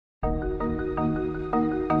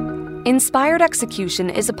Inspired Execution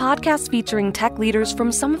is a podcast featuring tech leaders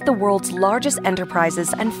from some of the world's largest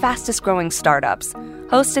enterprises and fastest-growing startups.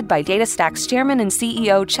 Hosted by DataStax's chairman and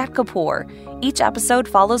CEO Chet Kapoor, each episode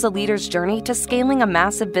follows a leader's journey to scaling a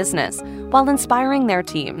massive business while inspiring their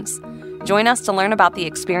teams. Join us to learn about the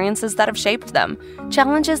experiences that have shaped them,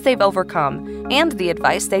 challenges they've overcome, and the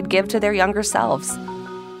advice they'd give to their younger selves.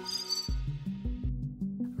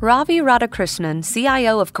 Ravi Radhakrishnan,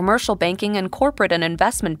 CIO of Commercial Banking and Corporate and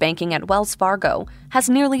Investment Banking at Wells Fargo, has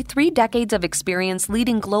nearly 3 decades of experience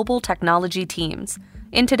leading global technology teams.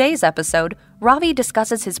 In today's episode, Ravi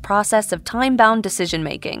discusses his process of time-bound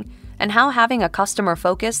decision-making and how having a customer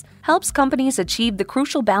focus helps companies achieve the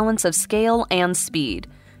crucial balance of scale and speed.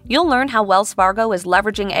 You'll learn how Wells Fargo is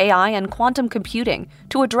leveraging AI and quantum computing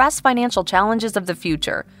to address financial challenges of the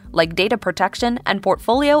future, like data protection and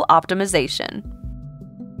portfolio optimization.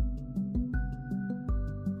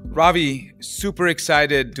 Ravi, super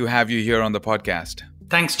excited to have you here on the podcast.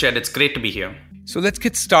 Thanks, Jed. It's great to be here. So let's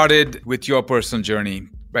get started with your personal journey,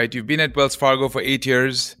 right? You've been at Wells Fargo for 8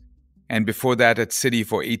 years, and before that at Citi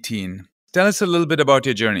for 18. Tell us a little bit about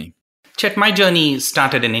your journey. Chet, my journey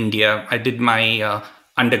started in India. I did my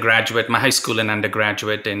my high school and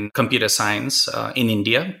undergraduate in computer science in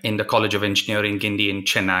India, in the College of Engineering, Guindy in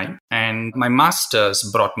Chennai. And my master's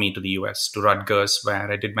brought me to the US, to Rutgers,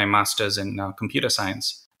 where I did my master's in computer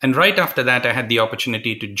science. And right after that, I had the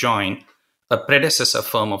opportunity to join a predecessor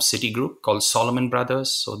firm of Citigroup called Solomon Brothers.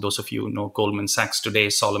 So those of you who know Goldman Sachs today,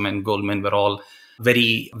 Solomon, Goldman were all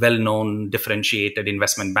very well-known, differentiated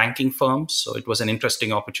investment banking firms. So it was an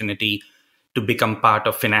interesting opportunity to become part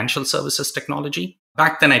of financial services technology.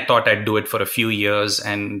 Back then, I thought I'd do it for a few years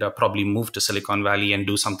and probably move to Silicon Valley and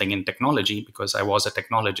do something in technology because I was a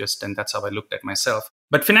technologist and that's how I looked at myself.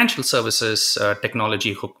 But financial services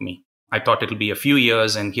technology hooked me. I thought it'll be a few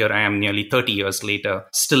years, and here I am nearly 30 years later,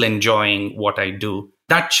 still enjoying what I do.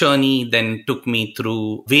 That journey then took me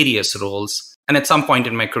through various roles. And at some point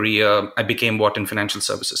in my career, I became what in financial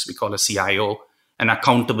services we call a CIO, an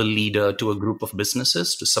accountable leader to a group of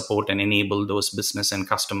businesses to support and enable those business and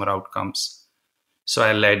customer outcomes. So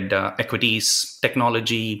I led equities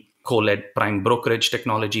technology, co-led prime brokerage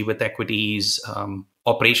technology with equities,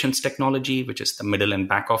 operations technology, which is the middle and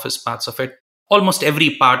back office parts of it. Almost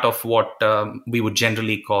every part of what we would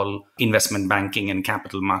generally call investment banking and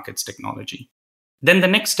capital markets technology. Then the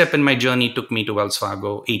next step in my journey took me to Wells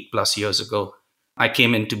Fargo 8+ years ago. I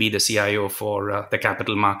came in to be the CIO for the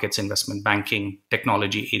capital markets investment banking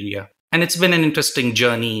technology area. And it's been an interesting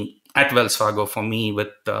journey at Wells Fargo for me with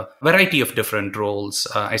a variety of different roles.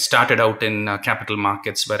 I started out in capital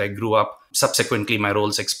markets where I grew up. Subsequently, my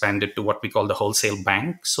roles expanded to what we call the wholesale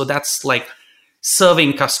bank. So that's like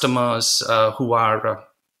serving customers who are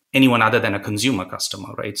anyone other than a consumer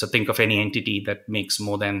customer, right? So think of any entity that makes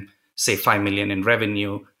more than, say, 5 million in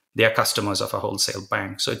revenue. They are customers of a wholesale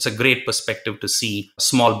bank. So it's a great perspective to see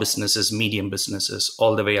small businesses, medium businesses,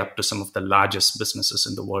 all the way up to some of the largest businesses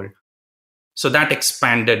in the world. So that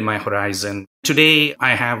expanded my horizon. Today,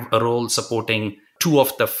 I have a role supporting 2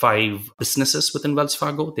 of the 5 businesses within Wells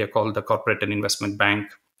Fargo. They're called the Corporate and Investment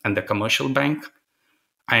Bank and the Commercial Bank.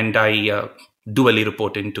 And I dually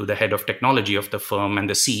report into the head of technology of the firm and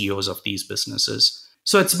the CEOs of these businesses.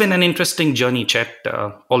 So it's been an interesting journey, Chet,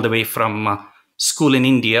 all the way from school in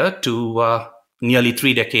India to nearly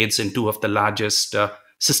 3 decades in 2 of the largest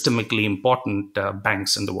systemically important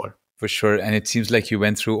banks in the world. For sure. And it seems like you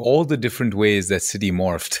went through all the different ways that Citi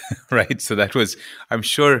morphed, right? So that was, I'm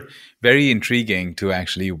sure, very intriguing to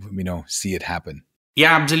actually, see it happen.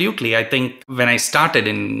 Yeah, absolutely. I think when I started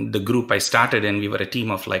in the group I started in, we were a team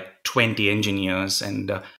of like 20 engineers. And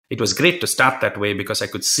it was great to start that way because I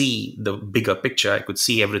could see the bigger picture. I could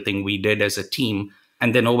see everything we did as a team.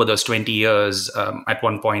 And then over those 20 years, at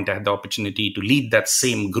one point, I had the opportunity to lead that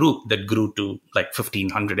same group that grew to like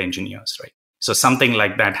 1,500 engineers, right? So something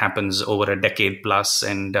like that happens over a decade plus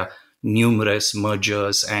and numerous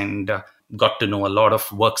mergers and got to know a lot of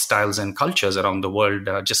work styles and cultures around the world,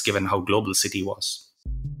 just given how global Citi was.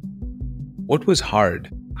 What was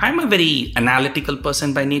hard? I'm a very analytical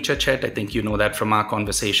person by nature, Chet. I think you know that from our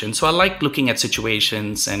conversation. So I like looking at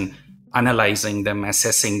situations and analyzing them,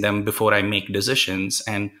 assessing them before I make decisions.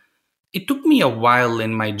 And it took me a while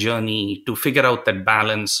in my journey to figure out that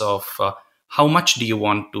balance of how much do you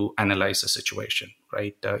want to analyze a situation,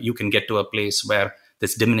 right? You can get to a place where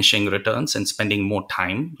there's diminishing returns and spending more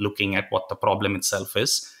time looking at what the problem itself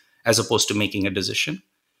is, as opposed to making a decision.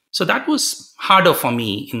 So that was harder for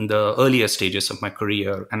me in the earlier stages of my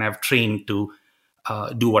career. And I've trained to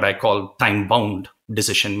do what I call time-bound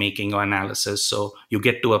decision-making or analysis. So you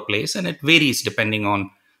get to a place and it varies depending on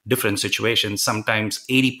different situations, sometimes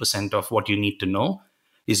 80% of what you need to know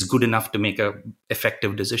is good enough to make an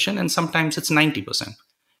effective decision. And sometimes it's 90%.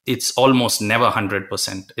 It's almost never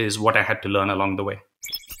 100% is what I had to learn along the way.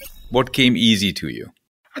 What came easy to you?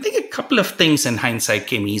 I think a couple of things in hindsight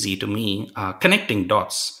came easy to me. Connecting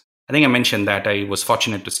dots. I think I mentioned that I was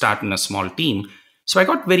fortunate to start in a small team. So I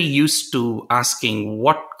got very used to asking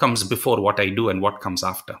what comes before what I do and what comes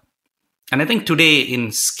after. And I think today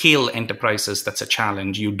in scale enterprises, that's a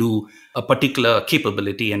challenge. You do a particular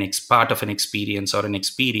capability and it's part of an experience or an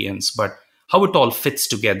experience, but how it all fits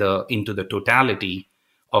together into the totality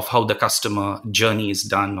of how the customer journey is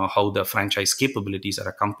done or how the franchise capabilities are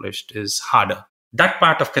accomplished is harder. That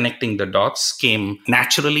part of connecting the dots came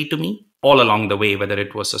naturally to me all along the way, whether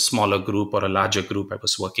it was a smaller group or a larger group I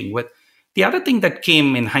was working with. The other thing that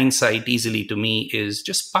came in hindsight easily to me is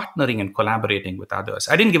just partnering and collaborating with others.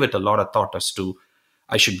 I didn't give it a lot of thought as to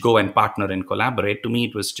I should go and partner and collaborate. To me,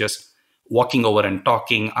 it was just walking over and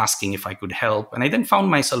talking, asking if I could help. And I then found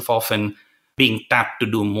myself often being tapped to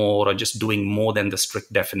do more or just doing more than the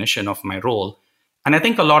strict definition of my role. And I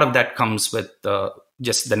think a lot of that comes with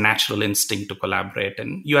just the natural instinct to collaborate.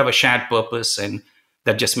 And you have a shared purpose, and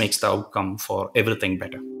that just makes the outcome for everything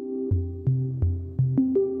better.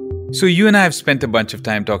 So you and I have spent a bunch of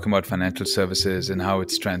time talking about financial services and how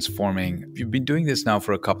it's transforming. You've been doing this now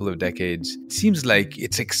for a couple of decades. It seems like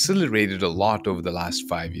it's accelerated a lot over the last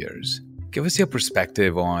 5 years. Give us your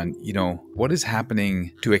perspective on, what is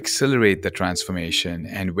happening to accelerate the transformation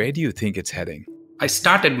and where do you think it's heading? I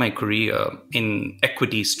started my career in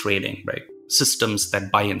equities trading, right? Systems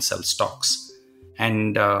that buy and sell stocks.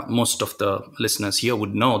 And most of the listeners here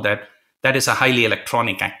would know that that is a highly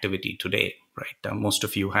electronic activity today, right? Most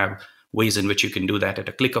of you have ways in which you can do that at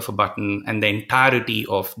a click of a button, and the entirety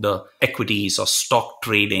of the equities or stock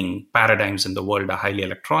trading paradigms in the world are highly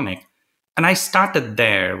electronic. And I started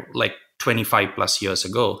there like 25 plus years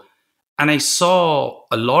ago, and I saw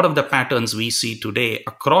a lot of the patterns we see today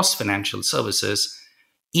across financial services,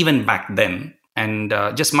 even back then. And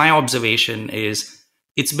just my observation is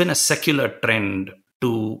it's been a secular trend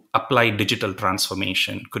to apply digital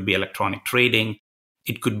transformation. Could be electronic trading.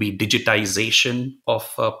 It could be digitization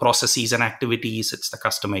of processes and activities. It's the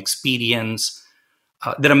customer experience.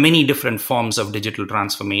 There are many different forms of digital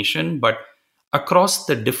transformation, but across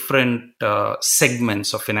the different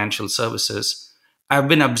segments of financial services, I've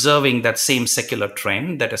been observing that same secular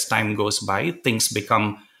trend that as time goes by, things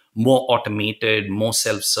become more automated, more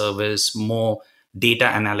self-service, more data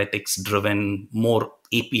analytics driven, more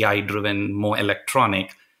API driven, more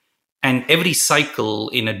electronic. And every cycle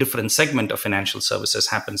in a different segment of financial services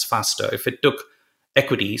happens faster. If it took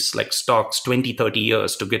equities like stocks 20, 30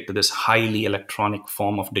 years to get to this highly electronic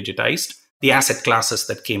form of digitized, the asset classes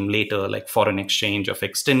that came later, like foreign exchange or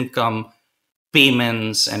fixed income,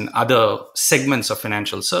 payments, and other segments of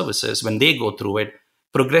financial services, when they go through it,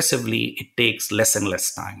 progressively it takes less and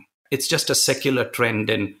less time. It's just a secular trend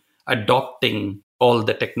in adopting all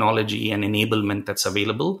the technology and enablement that's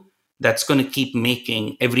available that's going to keep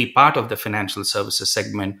making every part of the financial services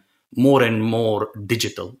segment more and more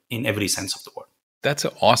digital in every sense of the word. That's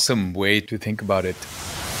an awesome way to think about it.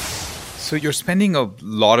 So you're spending a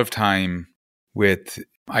lot of time with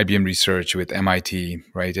IBM Research, with MIT,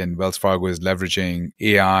 right? And Wells Fargo is leveraging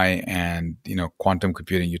AI and, quantum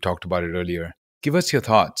computing. You talked about it earlier. Give us your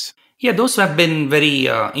thoughts. Yeah, those have been very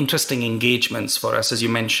interesting engagements for us. As you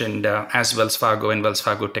mentioned, as Wells Fargo and Wells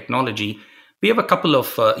Fargo Technology, we have a couple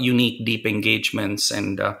of unique, deep engagements.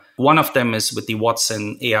 And one of them is with the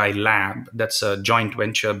Watson AI Lab. That's a joint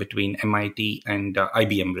venture between MIT and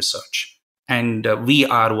IBM Research. And we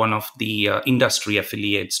are one of the industry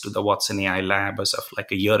affiliates to the Watson AI Lab as of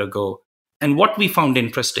like a year ago. And what we found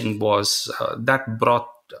interesting was that brought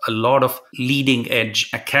a lot of leading edge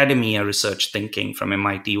academia research thinking from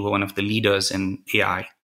MIT, who are one of the leaders in AI,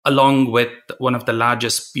 along with one of the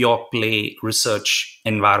largest pure play research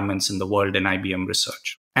environments in the world in IBM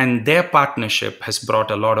Research. And their partnership has brought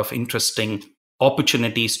a lot of interesting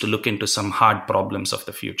opportunities to look into some hard problems of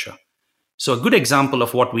the future. So a good example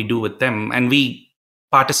of what we do with them, and we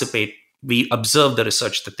participate, we observe the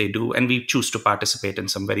research that they do, and we choose to participate in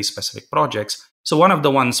some very specific projects. So one of the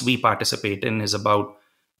ones we participate in is about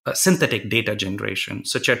synthetic data generation.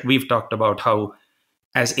 So Chet, we've talked about how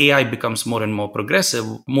as AI becomes more and more progressive,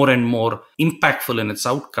 more and more impactful in its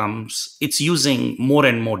outcomes, it's using more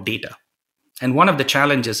and more data. And one of the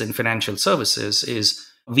challenges in financial services is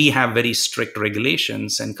we have very strict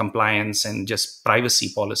regulations and compliance and just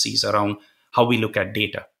privacy policies around how we look at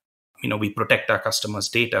data. We protect our customers'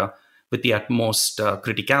 data with the utmost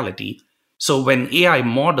criticality. So when AI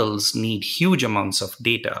models need huge amounts of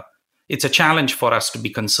data, it's a challenge for us to be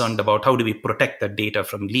concerned about how do we protect that data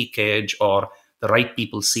from leakage or the right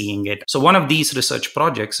people seeing it. So one of these research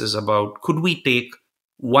projects is about, could we take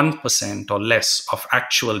 1% or less of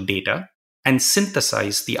actual data and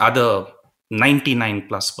synthesize the other 99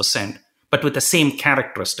 plus percent, but with the same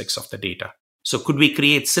characteristics of the data? So could we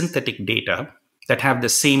create synthetic data that have the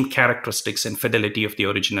same characteristics and fidelity of the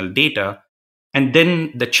original data? And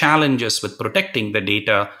then the challenges with protecting the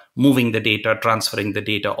data, moving the data, transferring the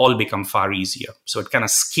data all become far easier. So it kind of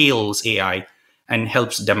scales AI and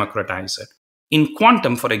helps democratize it. In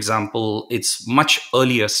quantum, for example, it's much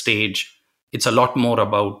earlier stage. It's a lot more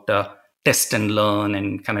about test and learn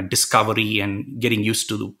and kind of discovery and getting used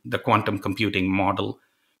to the quantum computing model.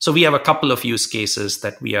 So we have a couple of use cases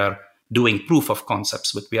that we are doing proof of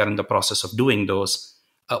concepts with. We are in the process of doing those.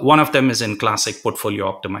 One of them is in classic portfolio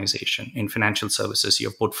optimization. In financial services, you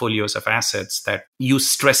have portfolios of assets that you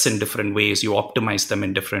stress in different ways, you optimize them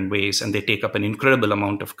in different ways, and they take up an incredible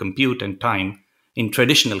amount of compute and time in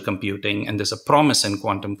traditional computing. And there's a promise in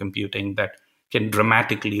quantum computing that can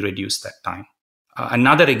dramatically reduce that time.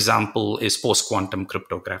 Another example is post-quantum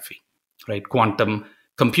cryptography, right? Quantum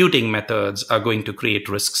computing methods are going to create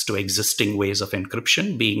risks to existing ways of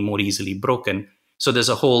encryption being more easily broken. So there's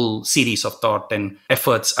a whole series of thought and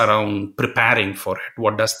efforts around preparing for it.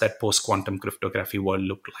 What does that post-quantum cryptography world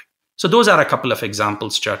look like? So those are a couple of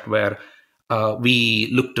examples, Chat, where we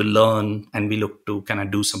look to learn and we look to kind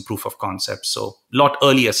of do some proof of concepts. So a lot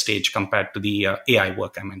earlier stage compared to the AI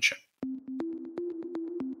work I mentioned.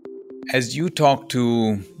 As you talk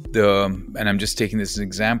to and I'm just taking this as an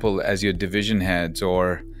example, as your division heads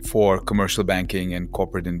or for commercial banking and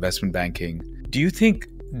corporate investment banking, do you think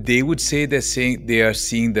they would say they are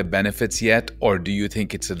seeing the benefits yet, or do you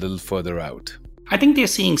think it's a little further out? I think they're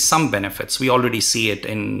seeing some benefits. We already see it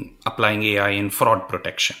in applying AI in fraud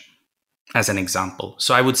protection, as an example.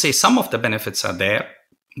 So I would say some of the benefits are there,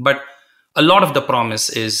 but a lot of the promise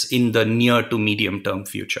is in the near to medium term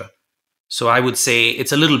future. So I would say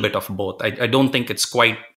it's a little bit of both. I don't think it's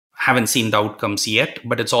quite, haven't seen the outcomes yet,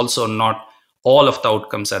 but it's also not all of the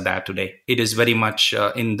outcomes are there today. It is very much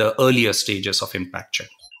in the earlier stages of impact check.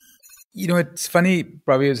 You know, it's funny,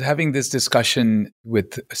 Ravi, I was having this discussion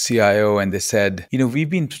with a CIO and they said, we've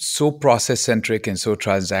been so process-centric and so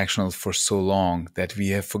transactional for so long that we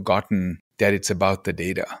have forgotten that it's about the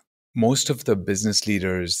data. Most of the business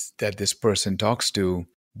leaders that this person talks to,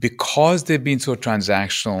 because they've been so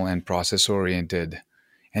transactional and process-oriented,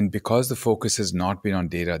 and because the focus has not been on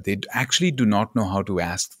data, they actually do not know how to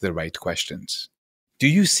ask the right questions. Do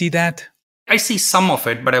you see that? I see some of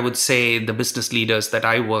it, but I would say the business leaders that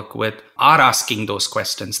I work with are asking those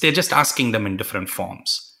questions. They're just asking them in different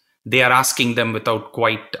forms. They are asking them without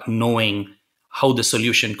quite knowing how the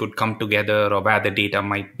solution could come together or where the data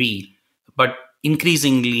might be. But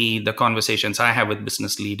increasingly, the conversations I have with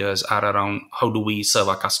business leaders are around how do we serve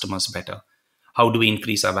our customers better? How do we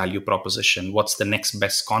increase our value proposition? What's the next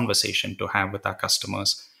best conversation to have with our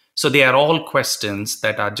customers? So they are all questions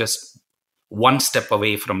that are just one step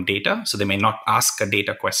away from data. So they may not ask a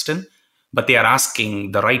data question, but they are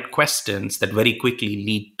asking the right questions that very quickly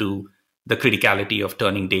lead to the criticality of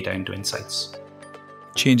turning data into insights.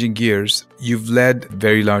 Changing gears, you've led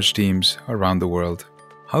very large teams around the world.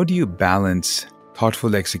 How do you balance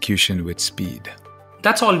thoughtful execution with speed?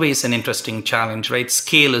 That's always an interesting challenge, right?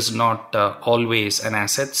 Scale is not always an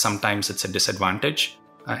asset. Sometimes it's a disadvantage.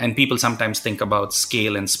 And people sometimes think about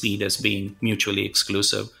scale and speed as being mutually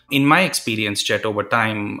exclusive. In my experience, Chet, over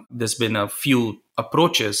time, there's been a few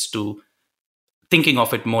approaches to thinking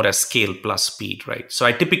of it more as scale plus speed, right? So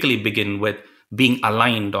I typically begin with being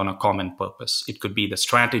aligned on a common purpose. It could be the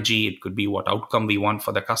strategy, it could be what outcome we want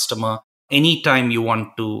for the customer. Anytime you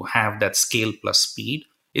want to have that scale plus speed,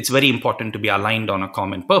 it's very important to be aligned on a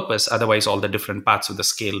common purpose. Otherwise, all the different parts of the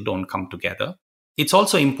scale don't come together. It's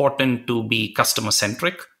also important to be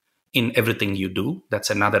customer-centric in everything you do. That's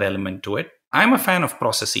another element to it. I'm a fan of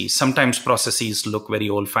processes. Sometimes processes look very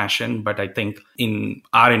old-fashioned, but I think in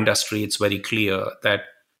our industry, it's very clear that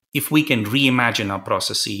if we can reimagine our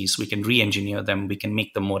processes, we can re-engineer them, we can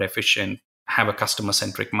make them more efficient, have a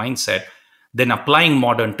customer-centric mindset, then applying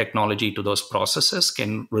modern technology to those processes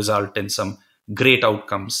can result in some great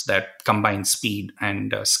outcomes that combine speed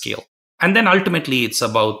and scale. And then ultimately, it's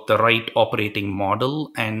about the right operating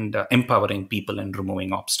model and empowering people and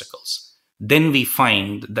removing obstacles. Then we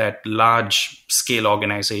find that large scale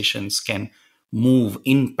organizations can move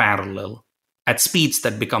in parallel at speeds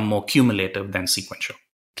that become more cumulative than sequential.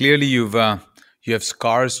 Clearly, you have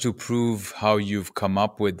scars to prove how you've come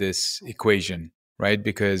up with this equation, right?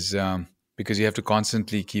 Because you have to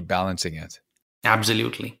constantly keep balancing it.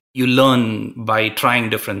 Absolutely. You learn by trying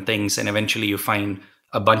different things, and eventually you find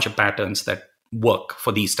a bunch of patterns that work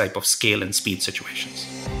for these type of scale and speed situations.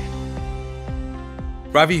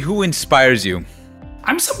 Ravi, who inspires you?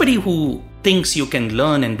 I'm somebody who thinks you can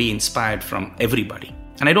learn and be inspired from everybody.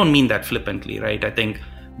 And I don't mean that flippantly, right? I think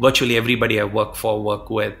virtually everybody I work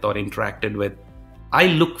with, or interacted with, I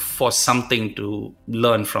look for something to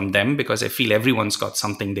learn from them because I feel everyone's got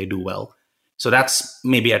something they do well. So that's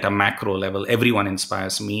maybe at a macro level, everyone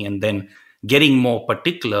inspires me. And then getting more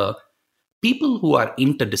particular, people who are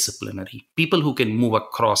interdisciplinary, people who can move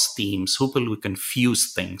across themes, people who can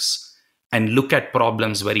fuse things and look at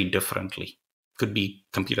problems very differently. Could be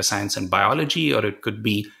computer science and biology, or it could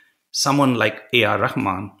be someone like A.R.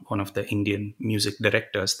 Rahman, one of the Indian music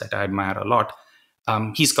directors that I admire a lot.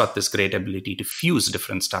 He's got this great ability to fuse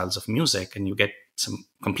different styles of music, and you get some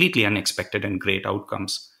completely unexpected and great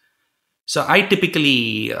outcomes. So I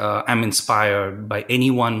typically am inspired by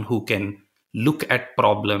anyone who can look at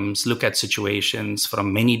problems, look at situations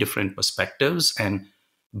from many different perspectives, and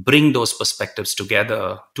bring those perspectives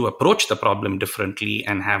together to approach the problem differently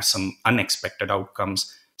and have some unexpected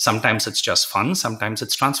outcomes. Sometimes it's just fun, sometimes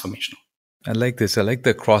it's transformational. I like this. I like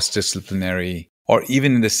the cross-disciplinary, or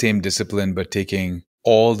even in the same discipline, but taking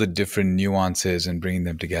all the different nuances and bringing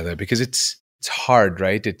them together, because it's hard,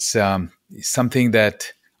 right? It's something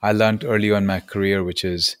that I learned early on in my career, which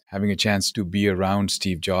is having a chance to be around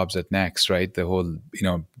Steve Jobs at Next, right? The whole,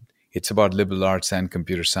 it's about liberal arts and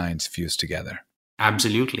computer science fused together.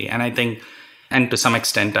 Absolutely. And I think, and to some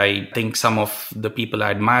extent, I think some of the people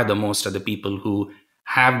I admire the most are the people who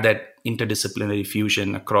have that interdisciplinary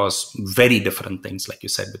fusion across very different things, like you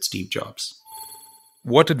said, with Steve Jobs.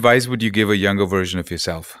 What advice would you give a younger version of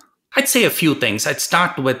yourself? I'd say a few things. I'd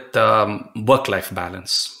start with work-life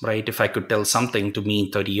balance, right? If I could tell something to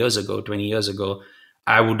me 30 years ago, 20 years ago,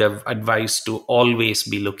 I would have advised to always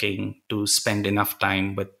be looking to spend enough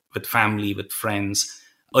time with family, with friends.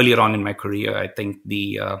 Earlier on in my career, I think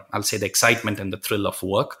I'll say the excitement and the thrill of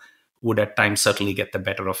work would at times certainly get the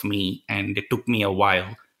better of me. And it took me a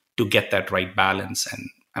while to get that right balance. And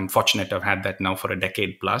I'm fortunate to have had that now for a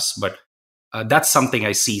decade plus. But that's something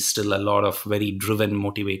I see still a lot of very driven,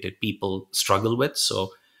 motivated people struggle with.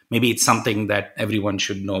 So maybe it's something that everyone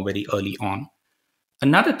should know very early on.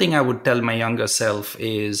 Another thing I would tell my younger self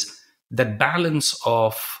is that balance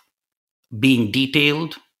of being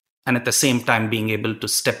detailed and at the same time being able to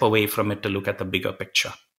step away from it to look at the bigger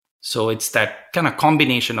picture. So it's that kind of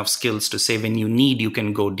combination of skills to say when you need, you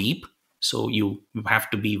can go deep. So you have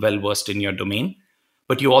to be well versed in your domain.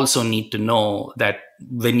 But you also need to know that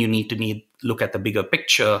when you need to look at the bigger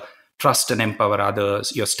picture, trust and empower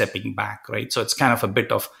others, you're stepping back, right? So it's kind of a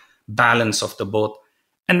bit of balance of the both.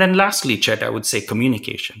 And then lastly, Chet, I would say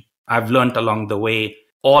communication. I've learned along the way,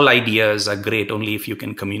 all ideas are great only if you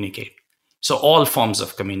can communicate. So all forms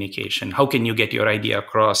of communication. How can you get your idea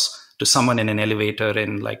across to someone in an elevator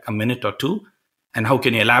in like a minute or two? And how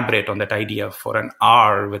can you elaborate on that idea for an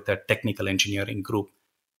hour with a technical engineering group?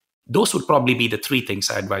 Those would probably be the three things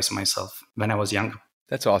I advised myself when I was younger.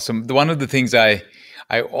 That's awesome. One of the things I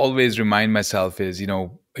always remind myself is,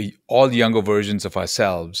 all younger versions of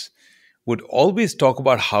ourselves would always talk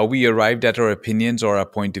about how we arrived at our opinions or our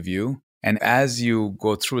point of view. And as you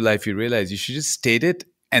go through life, you realize you should just state it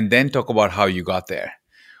and then talk about how you got there,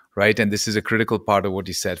 right? And this is a critical part of what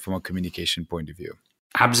you said from a communication point of view.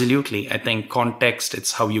 Absolutely. I think context,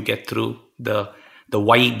 it's how you get through the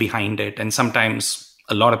why behind it. And sometimes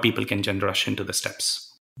a lot of people can just rush into the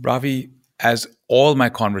steps. Ravi, as all my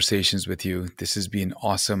conversations with you, this has been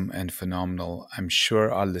awesome and phenomenal. I'm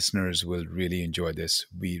sure our listeners will really enjoy this.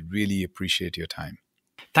 We really appreciate your time.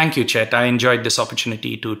 Thank you, Chet. I enjoyed this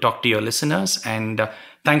opportunity to talk to your listeners, and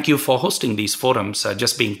thank you for hosting these forums.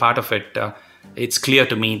 Just being part of it, it's clear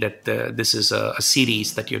to me that this is a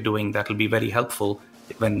series that you're doing that will be very helpful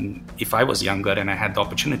if I was younger and I had the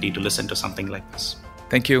opportunity to listen to something like this.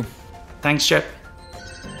 Thank you. Thanks, Chet.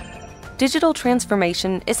 Digital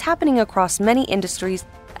transformation is happening across many industries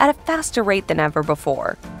at a faster rate than ever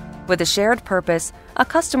before. With a shared purpose, a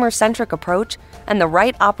customer-centric approach, and the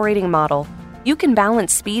right operating model, you can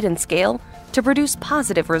balance speed and scale to produce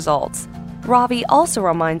positive results. Ravi also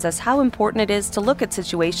reminds us how important it is to look at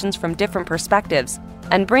situations from different perspectives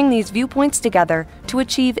and bring these viewpoints together to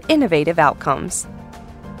achieve innovative outcomes.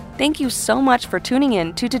 Thank you so much for tuning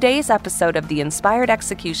in to today's episode of the Inspired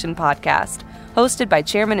Execution Podcast, hosted by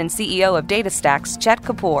Chairman and CEO of DataStax, Chet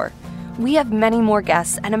Kapoor. We have many more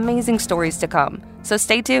guests and amazing stories to come, so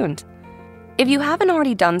stay tuned. If you haven't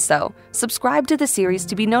already done so, subscribe to the series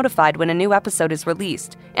to be notified when a new episode is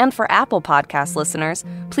released. And for Apple Podcast listeners,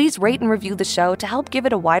 please rate and review the show to help give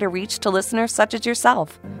it a wider reach to listeners such as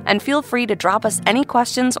yourself. And feel free to drop us any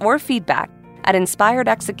questions or feedback at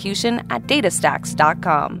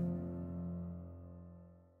inspiredexecution@datastacks.com.